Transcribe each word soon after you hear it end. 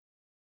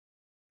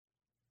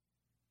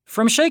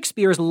From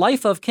Shakespeare's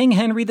Life of King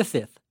Henry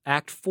V,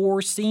 Act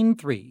 4, Scene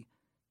 3,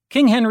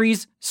 King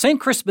Henry's St.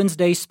 Crispin's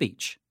Day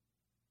speech.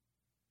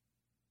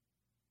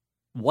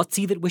 What's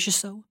he that wishes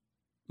so?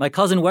 My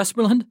cousin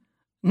Westmoreland?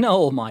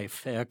 No, my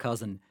fair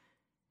cousin.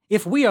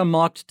 If we are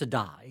marked to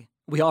die,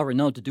 we are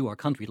renowned to do our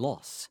country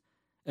loss.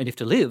 And if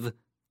to live,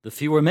 the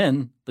fewer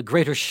men, the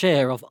greater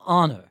share of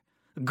honour.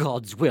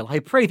 God's will, I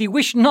pray thee,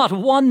 wish not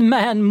one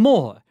man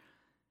more.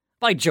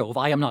 By Jove,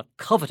 I am not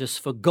covetous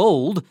for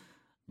gold,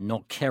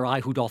 nor care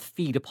I who doth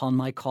feed upon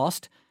my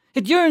cost.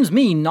 It yearns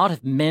me not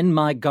if men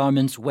my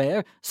garments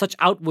wear, such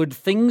outward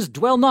things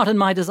dwell not in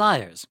my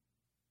desires.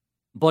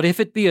 But if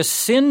it be a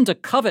sin to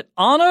covet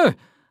honour,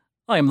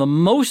 I am the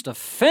most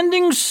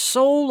offending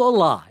soul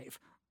alive.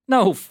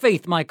 No,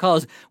 faith, my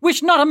cause,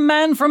 wish not a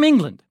man from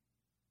England.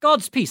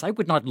 God's peace, I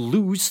would not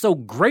lose so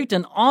great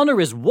an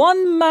honour as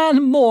one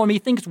man more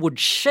methinks would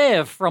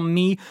share from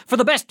me for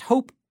the best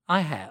hope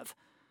I have.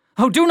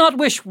 Oh, do not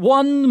wish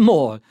one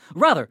more.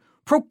 Rather,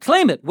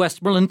 proclaim it,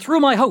 Westmoreland, through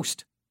my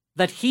host,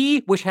 that he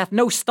which hath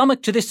no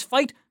stomach to this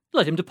fight,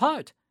 let him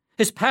depart.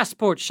 His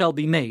passport shall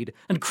be made,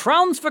 and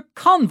crowns for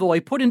convoy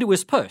put into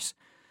his purse.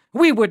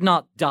 We would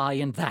not die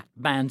in that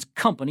man's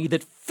company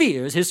that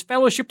fears his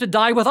fellowship to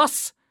die with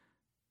us.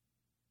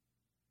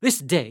 This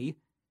day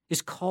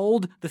is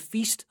called the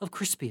Feast of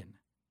Crispin.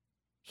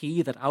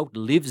 He that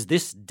outlives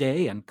this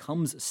day and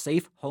comes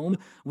safe home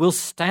will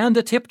stand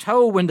a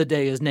tiptoe when the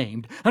day is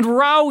named, and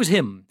rouse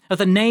him at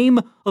the name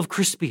of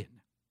Crispin.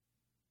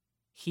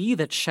 He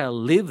that shall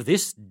live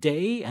this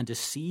day and to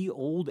see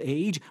old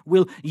age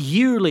will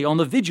yearly on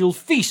the vigil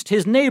feast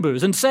his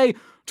neighbours and say,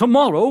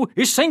 "Tomorrow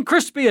is St.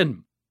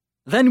 Crispin."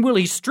 Then will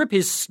he strip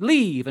his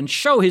sleeve and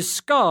show his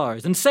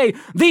scars and say,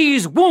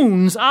 "These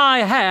wounds I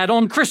had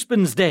on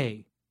Crispin's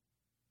day."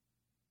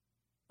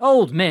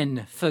 Old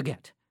men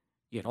forget,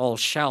 yet all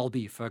shall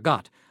be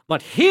forgot,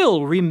 but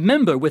he'll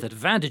remember with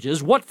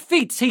advantages what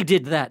feats he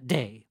did that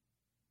day.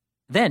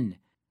 Then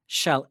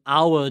shall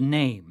our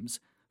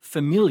names,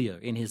 familiar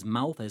in his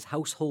mouth as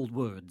household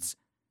words,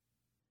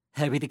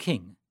 Harry the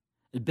King,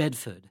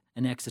 Bedford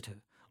and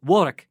Exeter,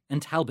 Warwick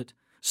and Talbot,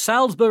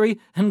 Salisbury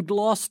and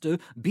Gloucester,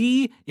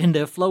 be in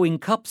their flowing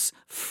cups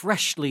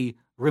freshly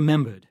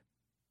remembered.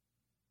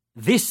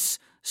 This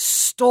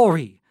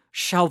story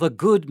shall the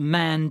good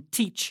man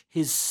teach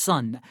his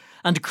son,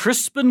 and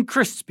Crispin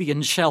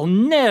Crispian shall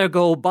ne'er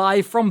go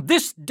by from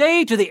this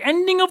day to the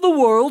ending of the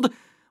world,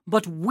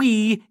 but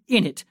we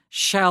in it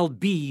shall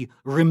be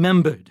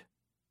remembered.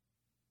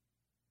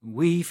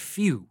 We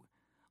few,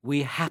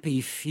 we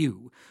happy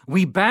few,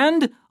 we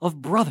band of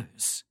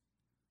brothers.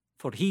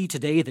 For he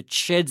today that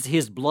sheds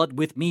his blood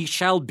with me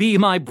shall be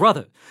my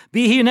brother.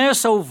 Be he ne'er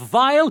so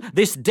vile,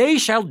 this day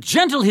shall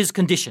gentle his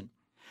condition.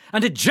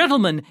 And a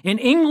gentleman in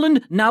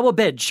England now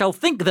abed shall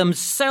think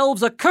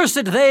themselves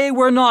accursed they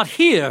were not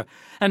here,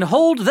 and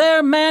hold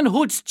their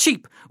manhoods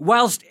cheap,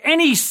 whilst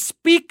any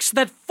speaks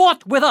that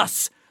fought with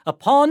us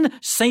upon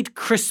St.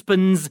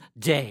 Crispin's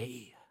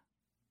Day.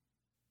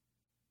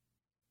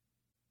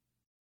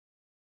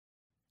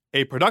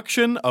 A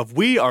production of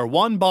We Are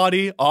One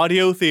Body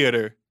Audio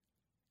Theater.